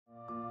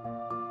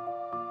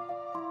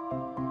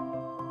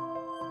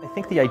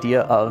think the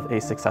idea of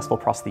a successful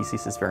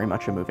prosthesis is very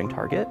much a moving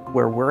target.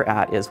 Where we're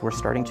at is we're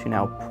starting to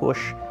now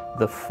push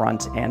the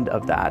front end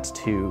of that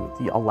to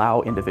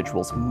allow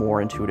individuals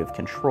more intuitive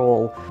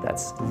control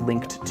that's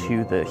linked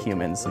to the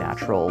human's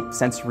natural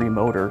sensory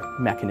motor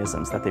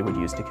mechanisms that they would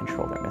use to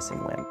control their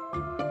missing limb.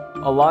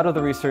 A lot of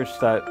the research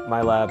that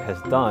my lab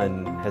has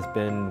done has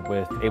been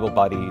with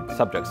able-bodied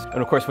subjects. And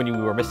of course, when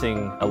you are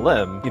missing a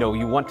limb,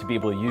 you want to be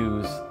able to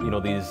use,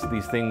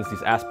 these things,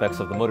 these aspects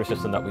of the motor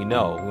system that we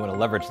know. We want to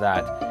leverage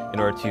that in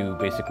order to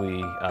basically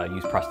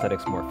use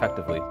prosthetics more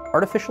effectively.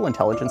 Artificial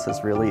intelligence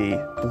has really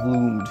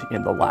bloomed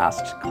in the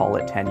last, call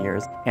it 10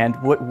 years.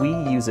 And what we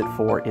use it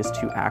for is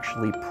to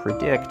actually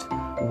predict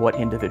what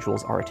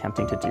individuals are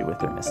attempting to do with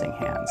their missing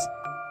hands.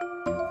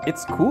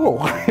 It's cool.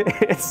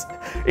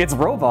 it's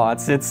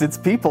robots, it's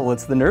people,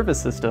 it's the nervous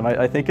system.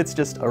 I think it's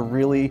just a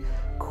really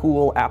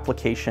cool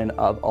application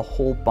of a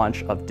whole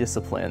bunch of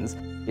disciplines.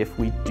 If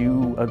we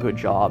do a good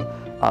job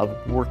of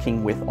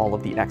working with all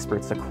of the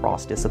experts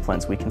across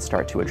disciplines, we can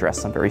start to address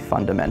some very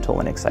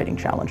fundamental and exciting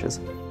challenges.